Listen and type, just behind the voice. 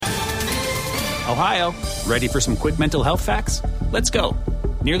Ohio, ready for some quick mental health facts? Let's go.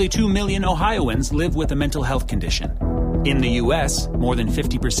 Nearly 2 million Ohioans live with a mental health condition. In the U.S., more than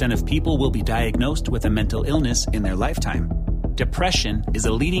 50% of people will be diagnosed with a mental illness in their lifetime. Depression is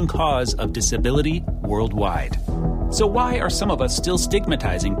a leading cause of disability worldwide. So why are some of us still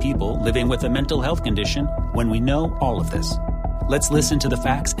stigmatizing people living with a mental health condition when we know all of this? Let's listen to the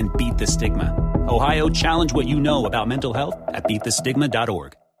facts and beat the stigma. Ohio, challenge what you know about mental health at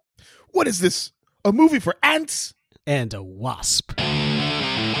beatthestigma.org. What is this? A movie for ants? And a wasp.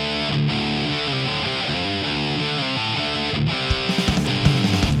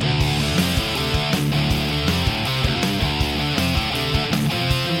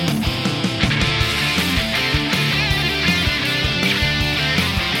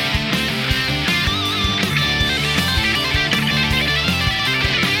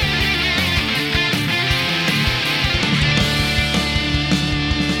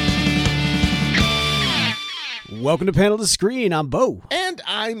 Welcome to Panel to Screen. I'm Bo. And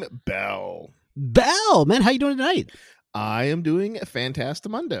I'm Bell. Bell, man, how you doing tonight? I am doing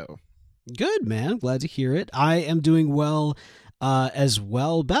fantastimundo. Good, man. Glad to hear it. I am doing well as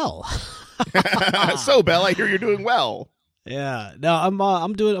well, Bell. So, Bell, I hear you're doing well. Yeah. No,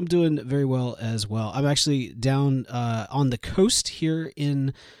 I'm doing very well as well. I'm actually down on the coast here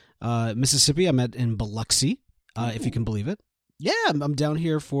in Mississippi. I'm in Biloxi, if you can believe it. Yeah, I'm down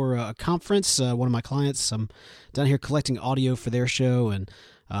here for a conference. One of my clients, I'm down here collecting audio for their show and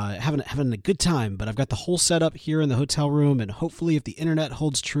having a good time. But I've got the whole setup here in the hotel room, and hopefully if the internet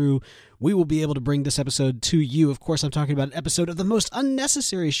holds true, we will be able to bring this episode to you. Of course, I'm talking about an episode of the most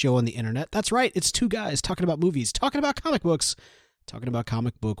unnecessary show on the internet. That's right, it's two guys talking about movies, talking about comic books, talking about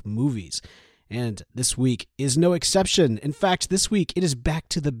comic book movies. And this week is no exception. In fact, this week it is back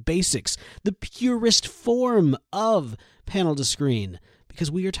to the basics, the purest form of Panel to Screen, because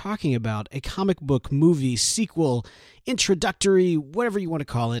we are talking about a comic book movie sequel, introductory, whatever you want to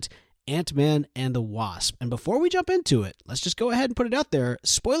call it, Ant-Man and the Wasp. And before we jump into it, let's just go ahead and put it out there.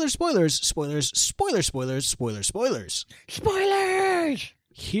 Spoilers, spoilers, spoilers, spoilers, spoilers, spoilers, spoilers. Spoilers!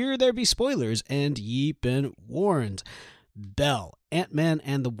 Here there be spoilers, and ye been warned. Bell, Ant-Man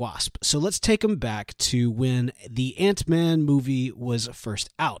and the Wasp. So let's take them back to when the Ant-Man movie was first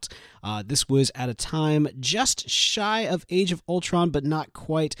out. This was at a time just shy of Age of Ultron, but not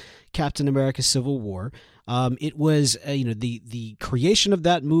quite Captain America Civil War. It was, the creation of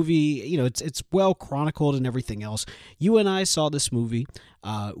that movie, it's well chronicled and everything else. You and I saw this movie.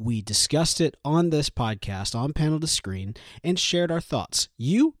 We discussed it on this podcast, on Panel to Screen, and shared our thoughts.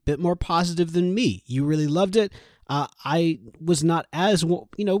 You, a bit more positive than me. You really loved it. I was not as,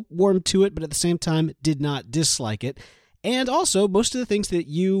 warm to it, but at the same time did not dislike it. And also, most of the things that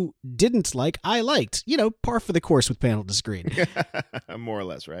you didn't like, I liked. Par for the course with Panel to Screen. More or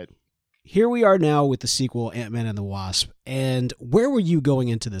less, right? Here we are now with the sequel, Ant-Man and the Wasp. And where were you going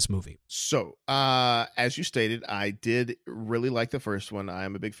into this movie? So, as you stated, I did really like the first one.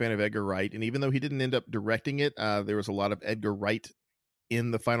 I'm a big fan of Edgar Wright. And even though he didn't end up directing it, there was a lot of Edgar Wright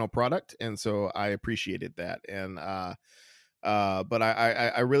in the final product, and so I appreciated that. And but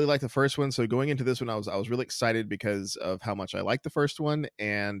I really liked the first one. So going into this one, I was really excited because of how much I liked the first one,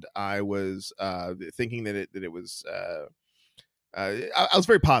 and I was thinking that it was I was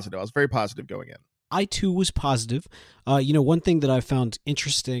very positive. I was very positive going in. I too was positive. One thing that I found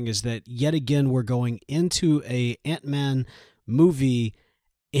interesting is that yet again we're going into a Ant-Man movie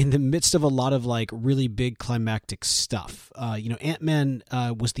in the midst of a lot of really big climactic stuff. Ant-Man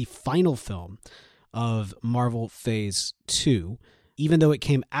was the final film of Marvel Phase 2, even though it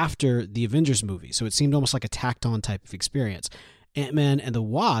came after the Avengers movie. So it seemed almost like a tacked on type of experience. Ant-Man and the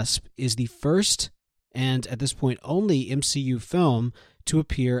Wasp is the first and at this point only MCU film to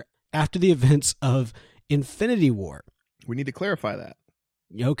appear after the events of Infinity War. We need to clarify that.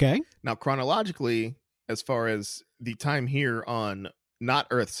 Okay. Now, chronologically, as far as the time here on not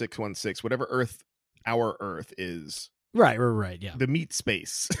Earth 616, whatever our Earth is. Right, yeah. The meat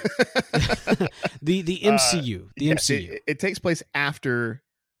space. the MCU. MCU. It takes place after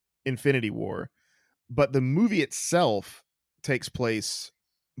Infinity War, but the movie itself takes place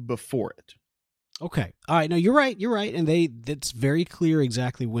before it. Okay. All right. No, you're right. And that's very clear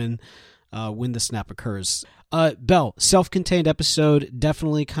exactly when the snap occurs. Bell, self-contained episode,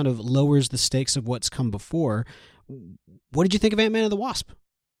 definitely kind of lowers the stakes of what's come before. What did you think of Ant-Man and the Wasp?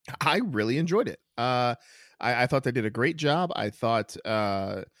 I really enjoyed it. I thought they did a great job. I thought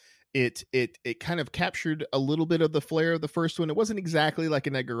it kind of captured a little bit of the flair of the first one. It wasn't exactly like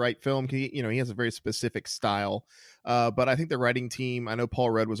an Edgar Wright film. He has a very specific style. But I think the writing team, I know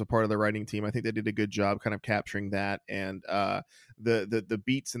Paul Rudd was a part of the writing team. I think they did a good job kind of capturing that. And the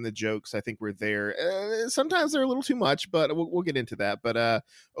beats and the jokes, I think, were there. Sometimes they're a little too much, but we'll get into that. But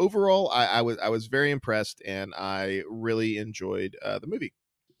overall, I was very impressed, and I really enjoyed the movie.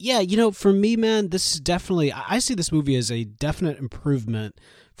 Yeah, for me, man, this is definitely, I see this movie as a definite improvement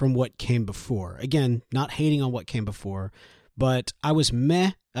from what came before. Again, not hating on what came before, but I was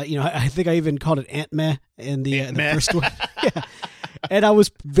meh. I think I even called it Ant Meh in the first one. Yeah. And I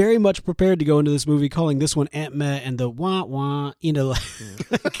was very much prepared to go into this movie calling this one Ant Meh and the wah wah, thinking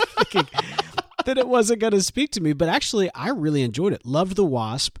that it wasn't going to speak to me. But actually, I really enjoyed it. Loved the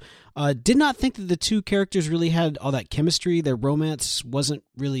Wasp. Did not think that the two characters really had all that chemistry. Their romance wasn't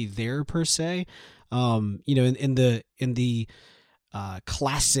really there per se. In the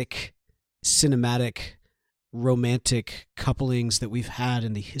classic cinematic romantic couplings that we've had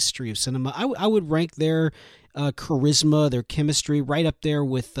in the history of cinema, I would rank their charisma, their chemistry, right up there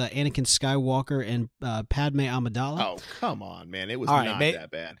with Anakin Skywalker and Padme Amidala. Oh, come on, man! It was not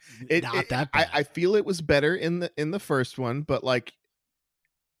that bad. Not that bad. I feel it was better in the first one, but like,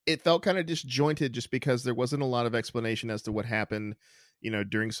 it felt kind of disjointed just because there wasn't a lot of explanation as to what happened,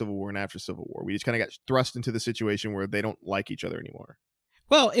 during Civil War and after Civil War. We just kind of got thrust into the situation where they don't like each other anymore.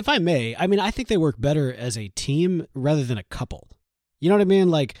 Well, if I may, I think they work better as a team rather than a couple. You know what I mean?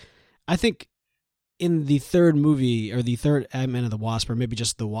 Like, I think in the third movie, or the third Ant-Man and the Wasp, or maybe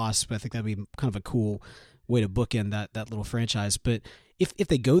just the Wasp, I think that'd be kind of a cool way to bookend that little franchise. But if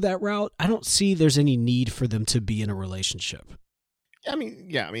they go that route, I don't see there's any need for them to be in a relationship.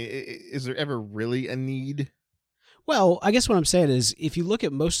 Is there ever really a need? Well, I guess what I'm saying is, if you look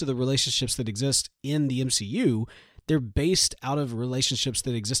at most of the relationships that exist in the MCU, they're based out of relationships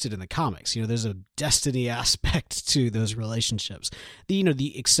that existed in the comics. There's a destiny aspect to those relationships.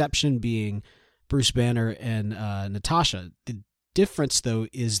 The exception being Bruce Banner and Natasha. The difference, though,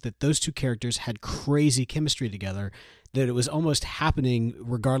 is that those two characters had crazy chemistry together, that it was almost happening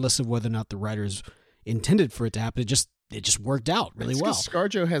regardless of whether or not the writers intended for it to happen. It just worked out really well.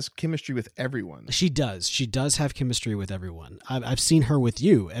 ScarJo has chemistry with everyone. She does. She does have chemistry with everyone. I've seen her with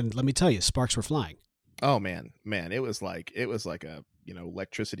you, and let me tell you, sparks were flying. Oh man, it was like a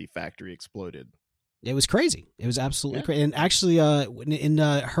electricity factory exploded. It was crazy. It was absolutely crazy. And actually, in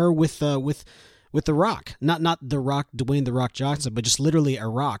her with The Rock, not The Rock, Dwayne The Rock Johnson, but just literally a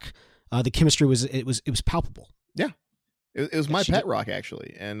rock. The chemistry was palpable. Yeah, it was my pet rock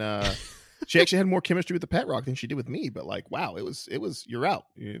actually, and she actually had more chemistry with the pet rock than she did with me. But like, wow, it was you're out.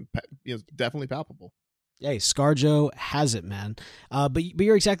 Definitely palpable. Hey, ScarJo has it, man. But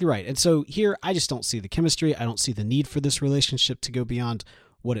you're exactly right. And so here, I just don't see the chemistry. I don't see the need for this relationship to go beyond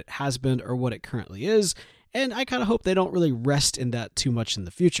what it has been or what it currently is. And I kind of hope they don't really rest in that too much in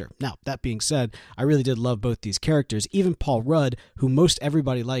the future. Now, that being said, I really did love both these characters. Even Paul Rudd, who most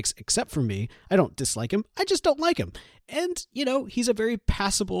everybody likes except for me. I don't dislike him. I just don't like him. And, he's a very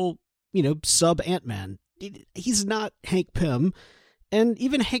passable, sub Ant-Man. He's not Hank Pym. And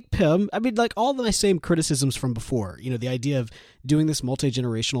even Hank Pym, all of my same criticisms from before, the idea of doing this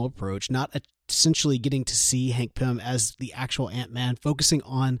multi-generational approach, not essentially getting to see Hank Pym as the actual Ant-Man, focusing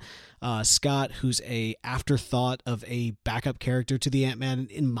on Scott, who's a afterthought of a backup character to the Ant-Man.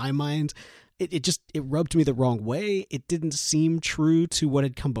 In my mind, it rubbed me the wrong way. It didn't seem true to what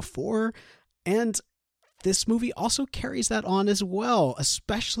had come before. And this movie also carries that on as well,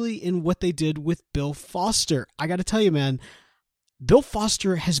 especially in what they did with Bill Foster. I got to tell you, man, Bill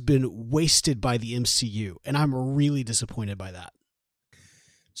Foster has been wasted by the MCU, and I'm really disappointed by that.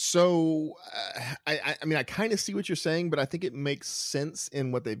 So, I kind of see what you're saying, but I think it makes sense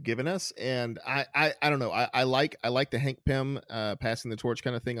in what they've given us. And I don't know. I like the Hank Pym passing the torch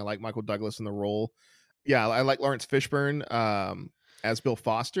kind of thing. I like Michael Douglas in the role. Yeah, I like Lawrence Fishburne as Bill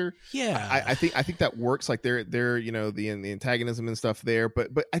Foster. Yeah, I think that works. Like they're the antagonism and stuff there.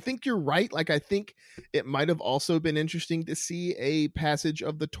 But I think you're right. Like I think it might have also been interesting to see a passage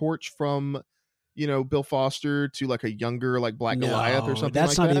of the torch from Bill Foster to like a younger like Black Goliath or something.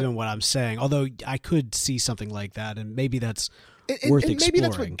 That's like not that. even what I'm saying. Although I could see something like that, and maybe that's worth exploring. Maybe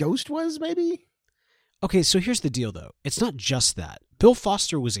that's what Ghost was. Maybe. Okay, so here's the deal, though. It's not just that. Bill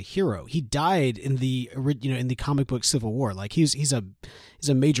Foster was a hero. He died in the comic book Civil War. Like he's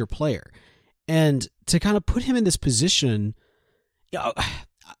a major player, and to kind of put him in this position,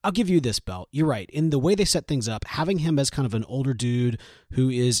 I'll give you this, Belt. You're right. In the way they set things up, having him as kind of an older dude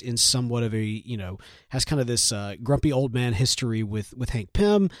who is in somewhat of a has kind of this grumpy old man history with Hank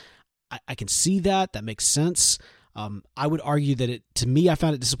Pym. I can see that. That makes sense. I would argue that to me, I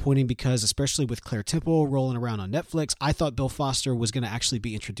found it disappointing because, especially with Claire Temple rolling around on Netflix, I thought Bill Foster was going to actually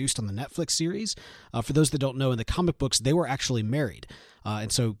be introduced on the Netflix series. For those that don't know, in the comic books, they were actually married.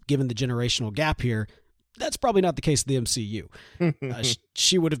 And so given the generational gap here, that's probably not the case of the MCU.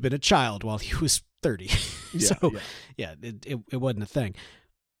 She would have been a child while he was 30. It wasn't a thing.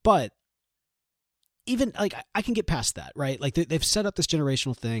 But even like I can get past that, right? Like they've set up this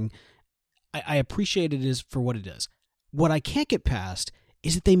generational thing. I appreciate it is for what it is. What I can't get past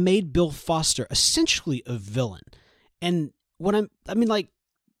is that they made Bill Foster essentially a villain. And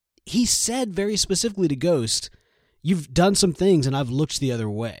he said very specifically to Ghost, "You've done some things and I've looked the other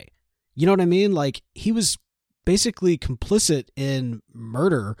way." You know what I mean? Like, he was basically complicit in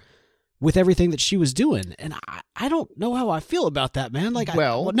murder with everything that she was doing. And I don't know how I feel about that, man. Like,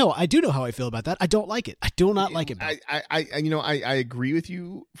 I do know how I feel about that. I don't like it. I do not like it. I agree with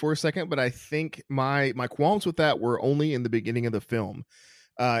you for a second, but I think my qualms with that were only in the beginning of the film.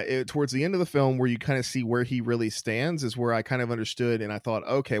 Towards the end of the film, where you kind of see where he really stands, is where I kind of understood, and I thought,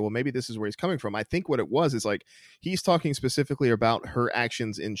 okay, well, maybe this is where he's coming from. I think what it was is like he's talking specifically about her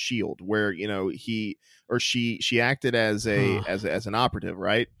actions in S.H.I.E.L.D., where he or she acted as as an operative,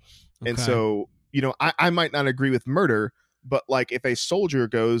 right? Okay. And so I might not agree with murder, but like if a soldier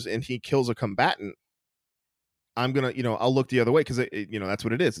goes and he kills a combatant, I'm gonna, I'll look the other way because that's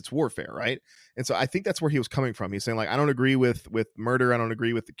what it is. It's warfare, right? And so I think that's where he was coming from. He's saying like, I don't agree with murder, I don't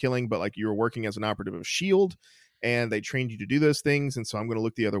agree with the killing, but like you're working as an operative of S.H.I.E.L.D. and they trained you to do those things, and so I'm gonna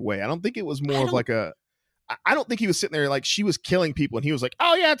look the other way. I don't think it was more of like I don't think he was sitting there like she was killing people and he was like,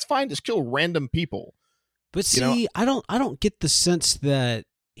 oh yeah, it's fine, just kill random people. But see, I don't get the sense that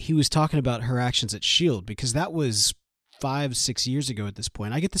he was talking about her actions at S.H.I.E.L.D. because that was 5-6 years ago at this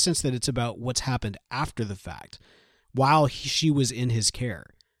point. I get the sense that it's about what's happened after the fact, while she was in his care.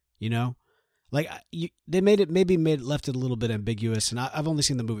 Like they left it a little bit ambiguous, and I've only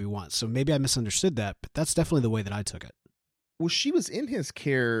seen the movie once, so maybe I misunderstood that. But that's definitely the way that I took it. Well, she was in his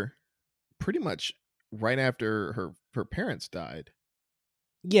care pretty much right after her parents died.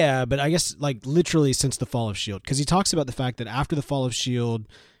 Yeah, but I guess like literally since the fall of S.H.I.E.L.D., because he talks about the fact that after the fall of S.H.I.E.L.D.,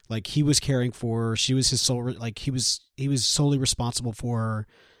 like he was caring for her, she was his sole, like he was solely responsible for her,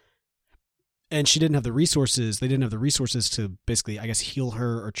 and she didn't have the resources. They didn't have the resources to basically, I guess, heal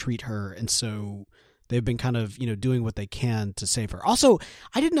her or treat her, and so they've been kind of doing what they can to save her. Also,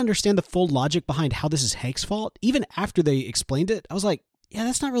 I didn't understand the full logic behind how this is Hank's fault. Even after they explained it, I was like, yeah,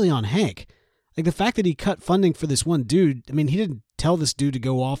 that's not really on Hank. Like the fact that he cut funding for this one dude, I mean, he didn't tell this dude to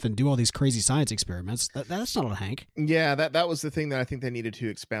go off and do all these crazy science experiments. That's not on Hank. Yeah, that was the thing that I think they needed to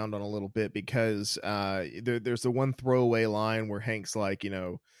expound on a little bit, because there's the one throwaway line where Hank's like,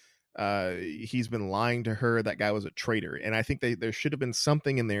 he's been lying to her. That guy was a traitor. And I think there should have been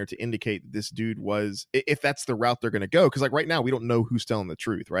something in there to indicate that this dude was, if that's the route they're going to go. Because like right now, we don't know who's telling the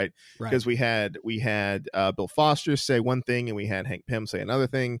truth, right? Because we had Bill Foster say one thing and we had Hank Pym say another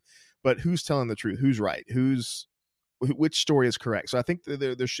thing. But who's telling the truth? Who's right? Which story is correct? So I think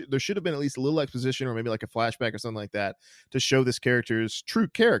there should have been at least a little exposition, or maybe like a flashback or something like that, to show this character's true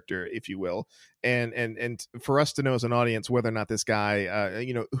character, if you will, and for us to know as an audience whether or not this guy,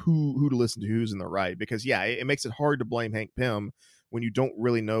 who to listen to, who's in the right. Because yeah, it makes it hard to blame Hank Pym when you don't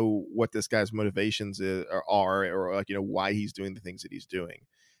really know what this guy's motivations are, or like why he's doing the things that he's doing.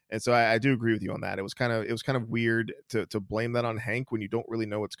 And so I do agree with you on that. It was kind of weird to blame that on Hank when you don't really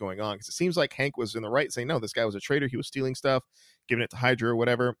know what's going on. Because it seems like Hank was in the right, saying, no, this guy was a traitor. He was stealing stuff, giving it to Hydra or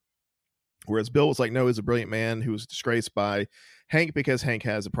whatever. Whereas Bill was like, no, he's a brilliant man who was disgraced by Hank because Hank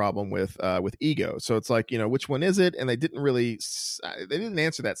has a problem with ego. So it's like, which one is it? And they didn't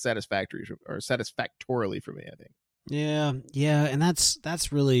answer that satisfactorily for me, I think. Yeah. And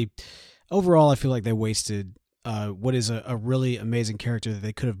that's really, overall, I feel like they wasted what is a really amazing character that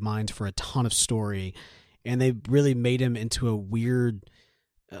they could have mined for a ton of story, and they really made him into a weird,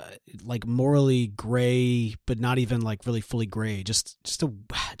 like morally gray, but not even like really fully gray. Just a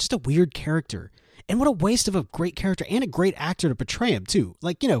weird character, and what a waste of a great character and a great actor to portray him too.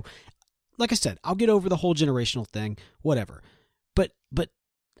 Like like I said, I'll get over the whole generational thing, whatever, but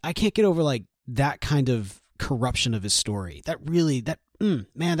I can't get over like that kind of corruption of his story. That really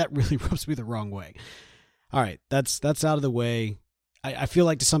rubs me the wrong way. All right, that's out of the way. I feel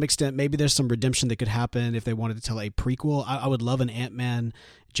like to some extent maybe there's some redemption that could happen if they wanted to tell a prequel. I would love an Ant-Man,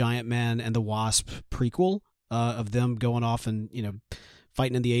 Giant Man, and the Wasp prequel of them going off and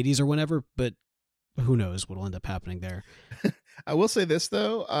fighting in the 80s or whenever. But who knows what'll end up happening there. I will say this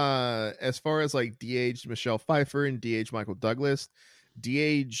though, as far as like de-aged Michelle Pfeiffer and de-aged Michael Douglas,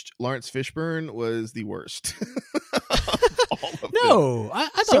 de-aged Lawrence Fishburne was the worst. of them. No, I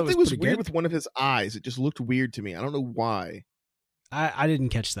thought Something it was pretty weird good. with one of his eyes. It just looked weird to me. I don't know why. I didn't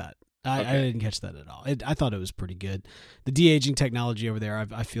catch that. I didn't catch that at all. I thought it was pretty good. The de-aging technology over there,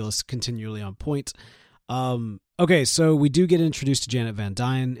 I feel, is continually on point. Okay, so we do get introduced to Janet Van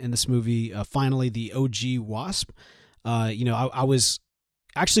Dyne in this movie. Finally, the OG Wasp. I was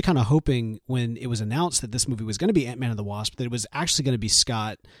actually kind of hoping when it was announced that this movie was going to be Ant-Man and the Wasp, that it was actually going to be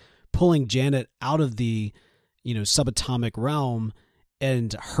Scott pulling Janet out of the, subatomic realm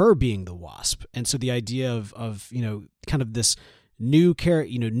and her being the Wasp. And so the idea of kind of this new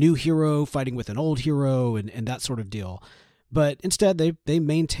new hero fighting with an old hero and that sort of deal. But instead, they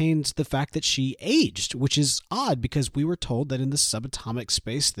maintained the fact that she aged, which is odd because we were told that in the subatomic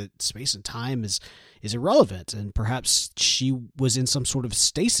space, that space and time is irrelevant, and perhaps she was in some sort of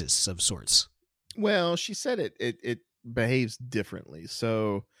stasis of sorts. Well, she said it behaves differently,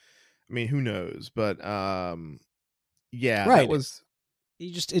 so I mean, who knows? But yeah, right. That was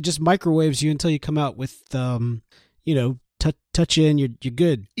it just microwaves you until you come out with touch in, you're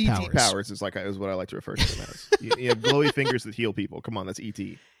good. ET powers is what I like to refer to them as. You have glowy fingers that heal people. Come on, that's ET.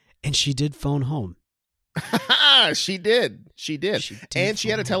 And she did phone home. She did, and she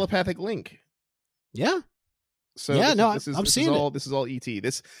had a telepathic link. Yeah. So yeah, this is all ET.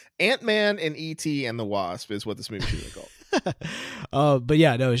 This Ant-Man and ET and the Wasp is what this movie should be called. But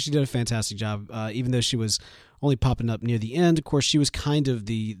yeah, no, she did a fantastic job. Even though she was only popping up near the end, of course, she was kind of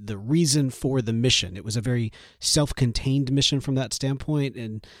the reason for the mission. It was a very self-contained mission from that standpoint.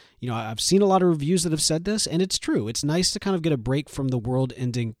 And, I've seen a lot of reviews that have said this, and it's true. It's nice to kind of get a break from the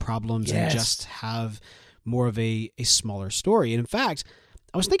world-ending problems and just have more of a smaller story. And in fact,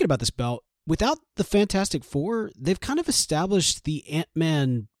 I was thinking about this, Belt. Without the Fantastic Four, they've kind of established the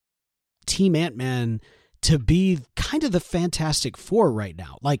Ant-Man, Team Ant-Man, to be kind of the Fantastic Four right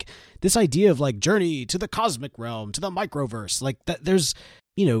now. Like this idea of like journey to the cosmic realm, to the microverse, like that there's,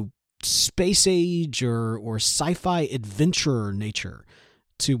 space age or sci-fi adventure nature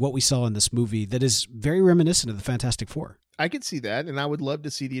to what we saw in this movie that is very reminiscent of the Fantastic Four. I could see that, and I would love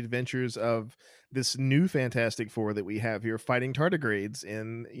to see the adventures of this new Fantastic Four that we have here fighting tardigrades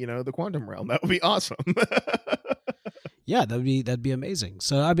in, the quantum realm. That would be awesome. Yeah, that'd be amazing.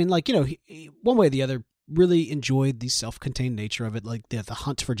 So I mean, one way or the other, really enjoyed the self-contained nature of it, like the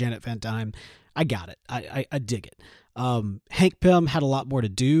hunt for Janet Van Dyne. I got it. I dig it. Hank Pym had a lot more to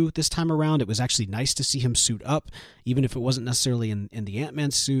do this time around. It was actually nice to see him suit up, even if it wasn't necessarily in the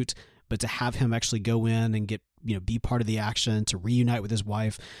Ant-Man suit, but to have him actually go in and get, be part of the action, to reunite with his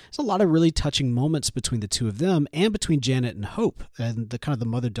wife. There's a lot of really touching moments between the two of them and between Janet and Hope, and the kind of the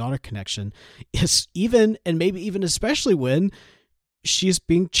mother-daughter connection is maybe even especially when she is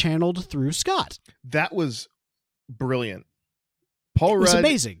being channeled through Scott. That was brilliant. Paul Rudd. It was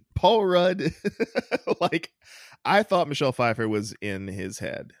amazing. Paul Rudd, I thought Michelle Pfeiffer was in his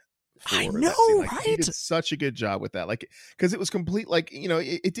head. I know, right? He did such a good job with that. Because it was complete,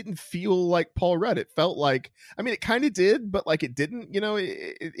 it didn't feel like Paul Rudd. It felt like, it kind of did, but it didn't,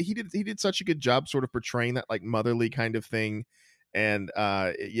 he did such a good job sort of portraying that motherly kind of thing. And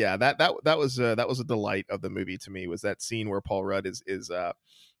that was a delight of the movie to me, was that scene where Paul Rudd is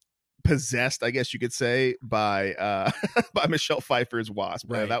possessed, I guess you could say, by by Michelle Pfeiffer's Wasp.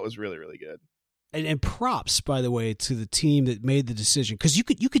 Right. That was really, really good. And props, by the way, to the team that made the decision, because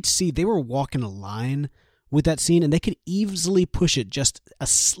you could see they were walking a line with that scene, and they could easily push it just a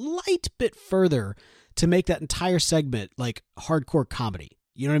slight bit further to make that entire segment like hardcore comedy.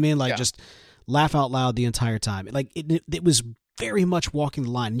 You know what I mean? Just laugh out loud the entire time. It was very much walking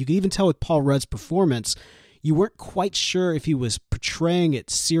the line. And you can even tell with Paul Rudd's performance, you weren't quite sure if he was portraying it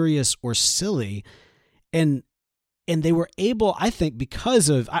serious or silly. And they were able, I think, because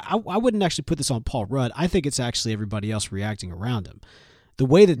of, I wouldn't actually put this on Paul Rudd. I think it's actually everybody else reacting around him. The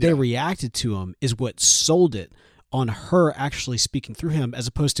way that they reacted to him is what sold it on her actually speaking through him, as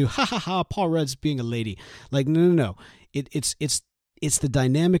opposed to, ha ha ha, Paul Rudd's being a lady. No. It's the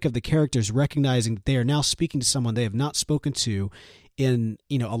dynamic of the characters recognizing that they are now speaking to someone they have not spoken to in,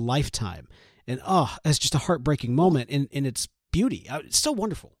 a lifetime. And it's just a heartbreaking moment in its beauty. It's so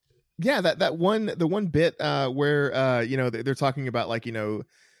wonderful. Yeah, the one bit where they're talking about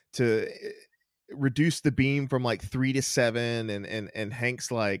to reduce the beam from 3 to 7, and Hank's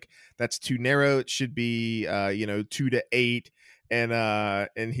like, that's too narrow, it should be 2 to 8,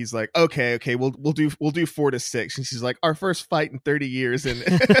 and he's like, okay, we'll do 4 to 6, and she's like, our first fight in 30 years, and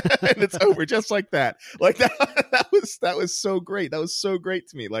and it's over just like that. That was so great. That was so great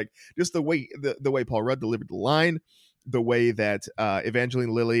to me. Just the way Paul Rudd delivered the line. the way that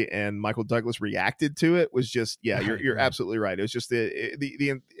Evangeline Lilly and Michael Douglas reacted to it was just, yeah, you're Right. absolutely right. It was just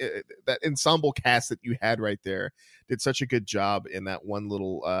the that ensemble cast that you had right there did such a good job in that one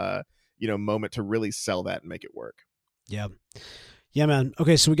little moment to really sell that and make it work. Yeah. Yeah, man.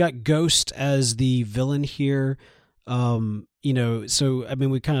 Okay, so we got Ghost as the villain here. So I mean,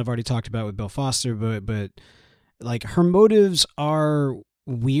 we kind of already talked about it with Bill Foster, but like her motives are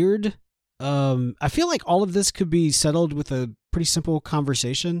weird. I feel like all of this could be settled with a pretty simple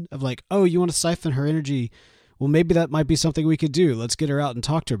conversation of like, oh, you want to siphon her energy? Well, maybe that might be something we could do. Let's get her out and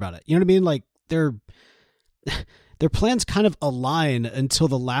talk to her about it. You know what I mean? Like their plans kind of align until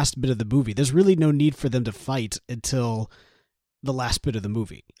the last bit of the movie. There's really no need for them to fight until the last bit of the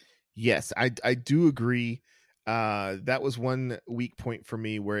movie. Yes, I do agree. That was one weak point for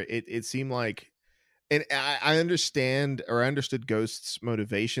me where it seemed like, and I understood Ghost's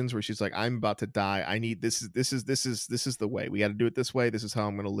motivations where she's like, I'm about to die. I need this is the way. We got to do it this way. This is how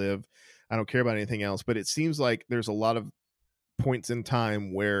I'm going to live. I don't care about anything else. But it seems like there's a lot of points in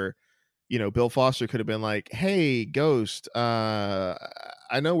time where, Bill Foster could have been like, hey, Ghost, I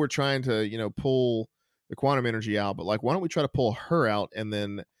know we're trying to, pull the quantum energy out, but like, why don't we try to pull her out and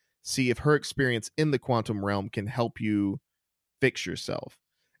then see if her experience in the quantum realm can help you fix yourself.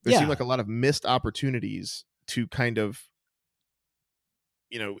 There seemed like a lot of missed opportunities to kind of,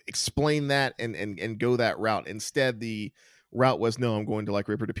 explain that and go that route. Instead, the route was, no, I'm going to like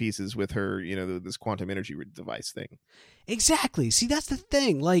rip her to pieces with her, this quantum energy device thing. Exactly. See, that's the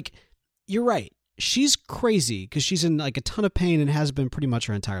thing. Like, you're right. She's crazy because she's in like a ton of pain and has been pretty much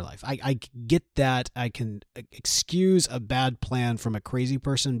her entire life. I get that. I can excuse a bad plan from a crazy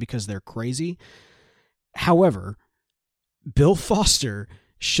person because they're crazy. However, Bill Foster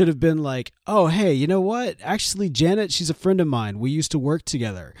should have been like, oh, hey, you know what? Actually, Janet, she's a friend of mine. We used to work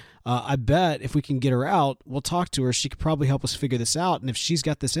together. I bet if we can get her out, we'll talk to her. She could probably help us figure this out. And if she's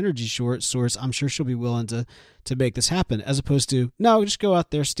got this energy source, I'm sure she'll be willing to make this happen, as opposed to, no, just go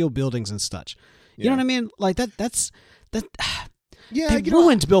out there, steal buildings and such. You know what I mean? Like that's Yeah, they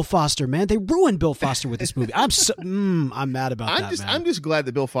ruined Bill Foster, man. They ruined Bill Foster with this movie. I'm mad about that. I'm just glad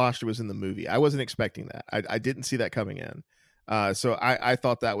that Bill Foster was in the movie. I wasn't expecting that. I didn't see that coming in. So I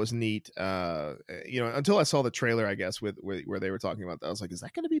thought that was neat. Until I saw the trailer, I guess, with where they were talking about that, I was like, is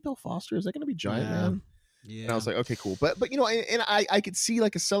that going to be Bill Foster? Is that going to be Giant Man? Yeah. And I was like, okay, cool. But I could see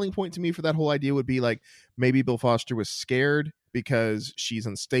like a selling point to me for that whole idea would be like maybe Bill Foster was scared because she's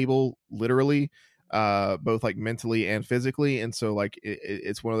unstable, literally, both like mentally and physically, and so like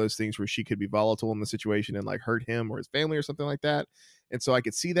it's one of those things where she could be volatile in the situation and like hurt him or his family or something like that. And so I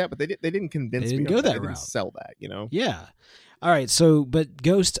could see that, but they didn't convince me. Go that route. Didn't sell that, Yeah. All right. So, but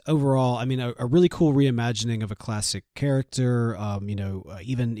Ghost overall, I mean, a really cool reimagining of a classic character.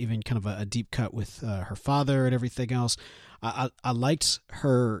 Even kind of a deep cut with her father and everything else. I liked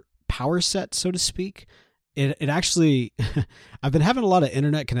her power set, so to speak. It actually, I've been having a lot of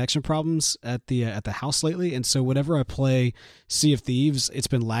internet connection problems at the house lately, and so whenever I play Sea of Thieves, it's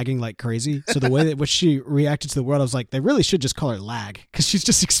been lagging like crazy. So the way that which she reacted to the world, I was like, they really should just call her lag because she's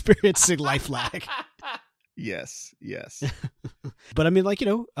just experiencing life lag. Yes. But I mean, like,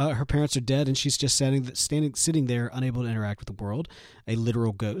 her parents are dead, and she's just sitting there, unable to interact with the world, a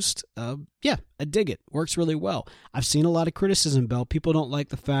literal ghost. Yeah, I dig it. Works really well. I've seen a lot of criticism, Belle. People don't like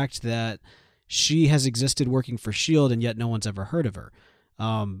the fact that she has existed working for S.H.I.E.L.D. and yet no one's ever heard of her.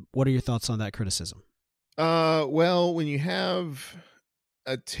 What are your thoughts on that criticism? Well, when you have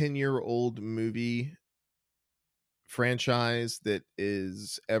a 10-year-old movie franchise that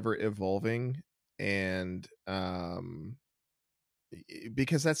is ever evolving, and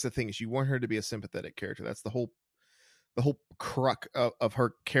because that's the thing, is you want her to be a sympathetic character. That's the whole crux of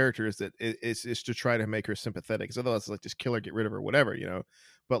her character, is that is to try to make her sympathetic, because otherwise it's like just kill her, get rid of her, whatever,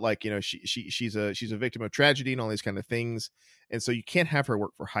 but like, she's a victim of tragedy and all these kind of things, and so you can't have her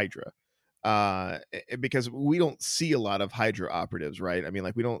work for Hydra, because we don't see a lot of Hydra operatives, right? I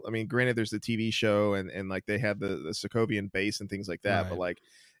mean, granted, there's the TV show and like they have the Sokovian base and things like that, right. But like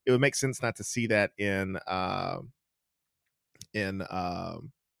it would make sense not to see that in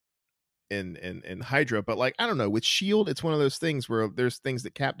Hydra. But like, I don't know, with S.H.I.E.L.D., it's one of those things where there's things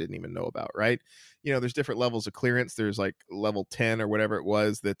that Cap didn't even know about, right? There's different levels of clearance. There's like level 10 or whatever it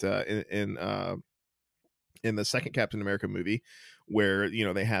was that in the second Captain America movie, where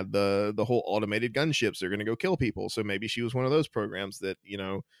they had the whole automated gunships, they're going to go kill people. So maybe she was one of those programs that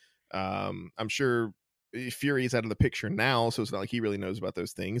I'm sure Fury's out of the picture now, so it's not like he really knows about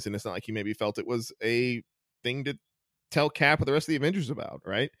those things, and it's not like he maybe felt it was a thing to tell Cap or the rest of the Avengers about,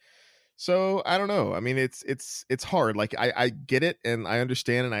 right? So I don't know. I mean, it's hard. Like I get it and I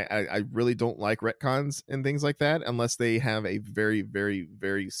understand, and I really don't like retcons and things like that unless they have a very very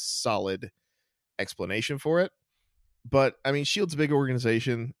very solid explanation for it. But I mean, Shield's a big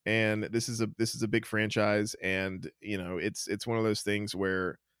organization, and this is a big franchise, and it's one of those things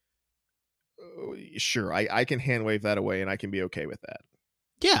where sure I can hand wave that away and I can be okay with that.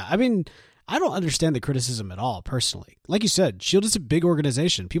 Yeah, I mean, I don't understand the criticism at all, personally. Like you said, Shield is a big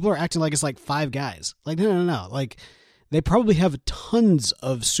organization. People are acting like it's like five guys. Like, no. Like, they probably have tons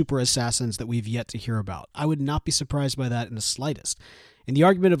of super assassins that we've yet to hear about. I would not be surprised by that in the slightest. And the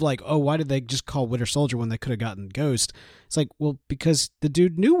argument of like, oh, why did they just call Winter Soldier when they could have gotten Ghost? It's like, well, because the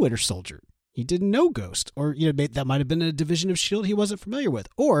dude knew Winter Soldier. He didn't know Ghost, or that might have been a division of Shield he wasn't familiar with,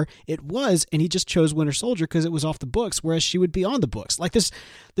 or it was, and he just chose Winter Soldier because it was off the books, whereas she would be on the books. Like there's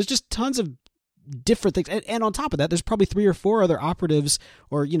just tons of different things, and on top of that, there's probably 3 or 4 other operatives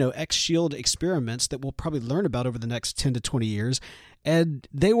or ex-Shield experiments that we'll probably learn about over the next 10 to 20 years, and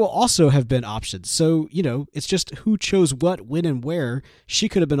they will also have been options. So it's just who chose what, when, and where. She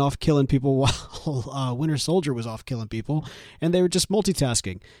could have been off killing people while Winter Soldier was off killing people, and they were just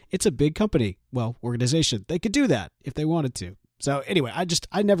multitasking. It's a big company, organization. They could do that if they wanted to. So anyway,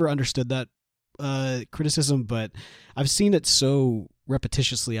 I never understood that criticism, but I've seen it so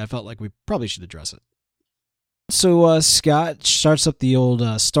repetitiously, I felt like we probably should address it. So Scott starts up the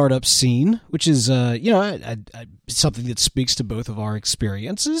old startup scene, which is something that speaks to both of our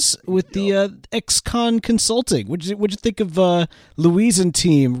experiences with the ex-con consulting. What'd you think of Louise and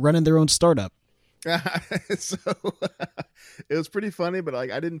team running their own startup? So it was pretty funny, but like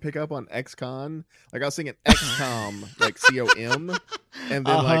I didn't pick up on XCon. Like I was thinking XCOM, like COM, and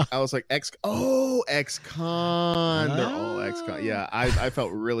then like I was like XCon. They're all XCon. Yeah, I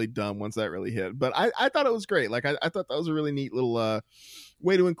felt really dumb once that really hit, but I thought it was great. Like I thought that was a really neat little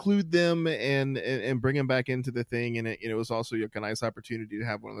way to include them and bring them back into the thing, and it was also a nice opportunity to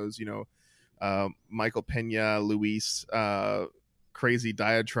have one of those Michael Pena, Luis. Crazy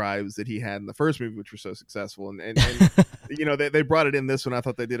diatribes that he had in the first movie, which were so successful, and they brought it in this one. I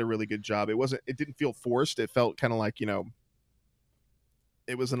thought they did a really good job. It didn't feel forced. It felt kind of like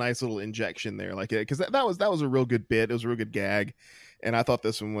it was a nice little injection there, like because that was a real good bit. It was a real good gag, and I thought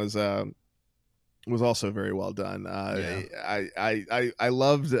this one was also very well done. I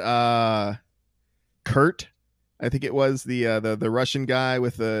loved Kurt. I think it was the Russian guy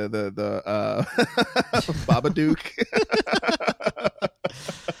with the Babadook.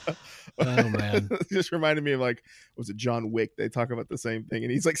 Oh man, just reminded me of was it John Wick? They talk about the same thing,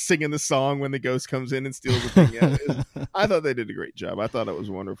 and he's like singing the song when the ghost comes in and steals the thing. Yeah, I thought they did a great job. I thought it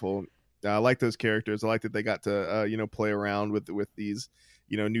was wonderful. I like those characters. I like that they got to play around with these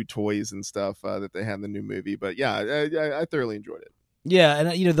new toys and stuff that they had in the new movie. But yeah, I thoroughly enjoyed it. Yeah,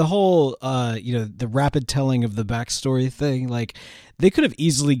 and the whole the rapid telling of the backstory thing, like they could have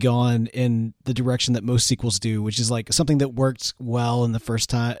easily gone in the direction that most sequels do, which is like something that worked well in the first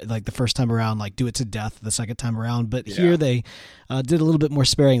time around, like do it to death the second time around. But here they did a little bit more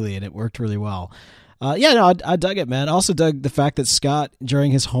sparingly, and it worked really well. I dug it, man. I also dug the fact that Scott,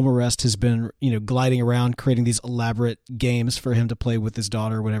 during his home arrest, has been, gliding around, creating these elaborate games for him to play with his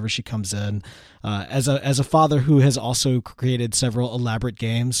daughter whenever she comes in. As a father who has also created several elaborate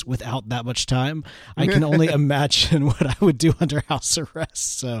games without that much time, I can only imagine what I would do under house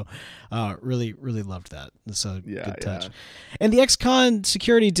arrest. So, really, really loved that. So good touch. Yeah. And the ex-con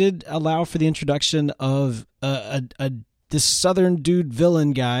security did allow for the introduction of this Southern dude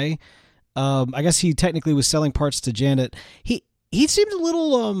villain guy. I guess he technically was selling parts to Janet. He seemed a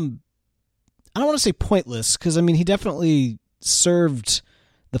little I don't want to say pointless, because I mean he definitely served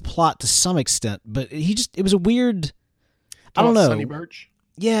the plot to some extent, but it was a weird, I don't know. Sonny Birch?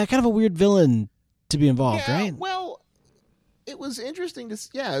 Yeah, kind of a weird villain to be involved, right? Well, it was interesting to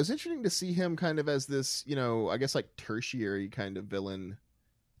see him kind of as this, I guess like tertiary kind of villain.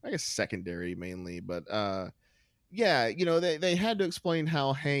 I guess secondary mainly, but they had to explain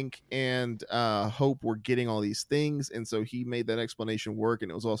how Hank and Hope were getting all these things, and so he made that explanation work,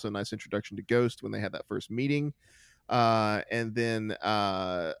 and it was also a nice introduction to Ghost when they had that first meeting. And then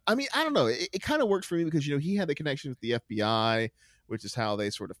I mean, I don't know, it kind of worked for me because he had the connection with the FBI, which is how they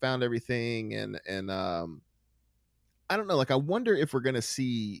sort of found everything, and I don't know, like I wonder if we're gonna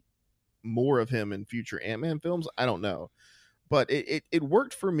see more of him in future Ant-Man films. I don't know. But it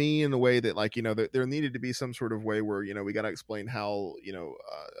worked for me in the way that, like, there needed to be some sort of way where, we got to explain how,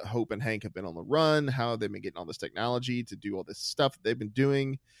 Hope and Hank have been on the run, how they've been getting all this technology to do all this stuff that they've been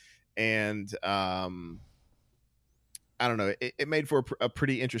doing. And I I don't know. It made for a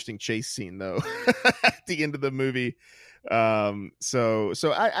pretty interesting chase scene, though, at the end of the movie.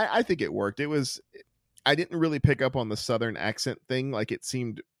 So I think it worked. I didn't really pick up on the Southern accent thing. Like, it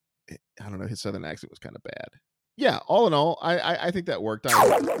seemed, I don't know, his Southern accent was kind of bad. Yeah, all in all, I think that worked.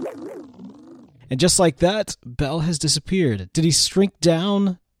 And just like that, Bell has disappeared. Did he shrink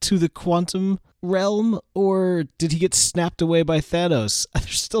down to the quantum realm, or did he get snapped away by Thanos?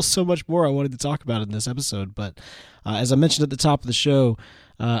 There's still so much more I wanted to talk about in this episode, but as I mentioned at the top of the show,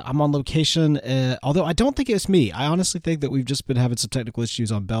 I'm on location, although I don't think it's me. I honestly think that we've just been having some technical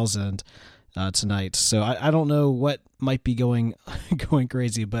issues on Bell's end tonight, so I don't know what might be going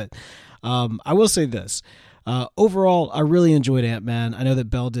crazy, but I will say this. Overall, I really enjoyed Ant-Man. I know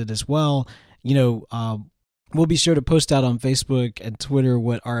that Bell did as well. We'll be sure to post out on Facebook and Twitter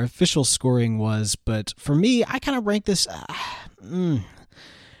what our official scoring was, but for me, I kind of rank this,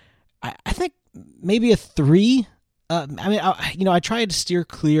 I think maybe a 3. I tried to steer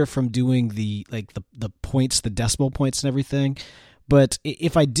clear from doing the points, the decimal points and everything, but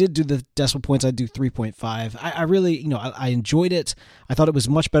if I did do the decimal points, I'd do 3.5. I really, I enjoyed it. I thought it was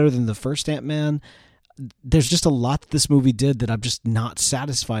much better than the first Ant-Man. There's just a lot that this movie did that I'm just not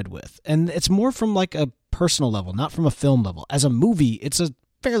satisfied with. And it's more from like a personal level, not from a film level. As a movie, it's a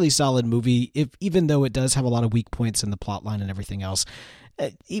fairly solid movie, even though it does have a lot of weak points in the plot line and everything else.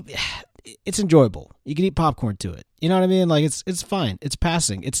 It's enjoyable. You can eat popcorn to it. You know what I mean? Like, it's fine. It's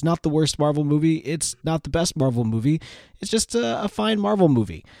passing. It's not the worst Marvel movie. It's not the best Marvel movie. It's just a fine Marvel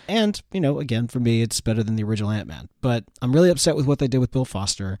movie. And, again, for me, it's better than the original Ant-Man. But I'm really upset with what they did with Bill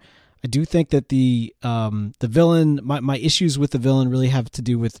Foster. I do think that the villain, my issues with the villain really have to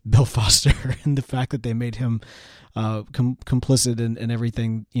do with Bill Foster and the fact that they made him complicit in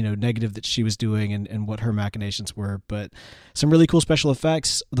everything, negative that she was doing and what her machinations were. But some really cool special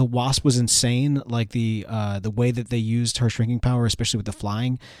effects. The Wasp was insane. Like the way that they used her shrinking power, especially with the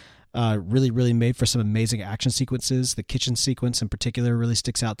flying, really, really made for some amazing action sequences. The kitchen sequence in particular really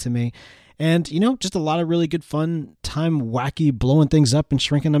sticks out to me. And, just a lot of really good fun time, wacky, blowing things up and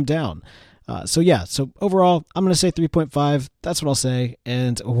shrinking them down. So overall, I'm going to say 3.5. That's what I'll say.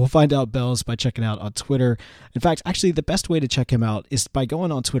 And we'll find out Bell's by checking out on Twitter. In fact, actually, the best way to check him out is by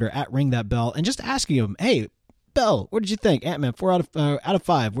going on Twitter @RingThatBell and just asking him, hey, Bell, what did you think? Ant-Man, 4 out of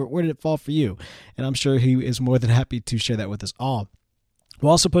 5. Where did it fall for you? And I'm sure he is more than happy to share that with us all.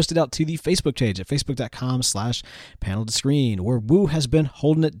 We'll also post it out to the Facebook page at facebook.com/panel-to-screen, where Woo has been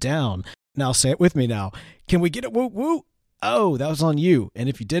holding it down. Now say it with me now. Can we get it, Woo Woo? Oh, that was on you. And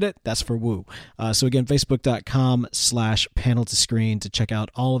if you did it, that's for Woo. So again, facebook.com/panel-to-screen to check out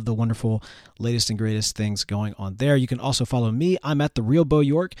all of the wonderful latest and greatest things going on there. You can also follow me. I'm at The Real Bo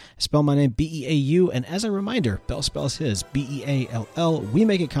York. Spell my name B-E-A-U. And as a reminder, Bell spells his B-E-A-L-L. We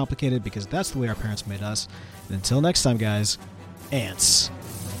make it complicated because that's the way our parents made us. And until next time, guys, ants.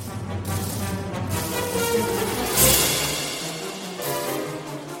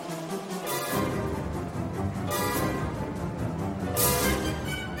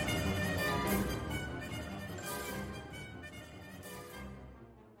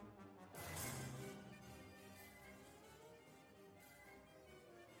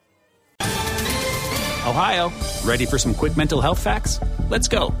 Ohio, ready for some quick mental health facts? Let's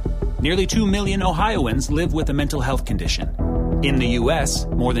go. Nearly 2 million Ohioans live with a mental health condition. In the U.S.,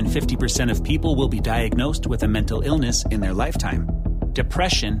 more than 50% of people will be diagnosed with a mental illness in their lifetime.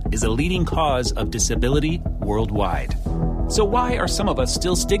 Depression is a leading cause of disability worldwide. So why are some of us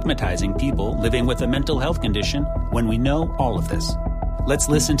still stigmatizing people living with a mental health condition when we know all of this? Let's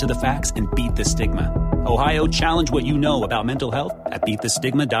listen to the facts and beat the stigma. Ohio, challenge what you know about mental health at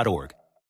beatthestigma.org.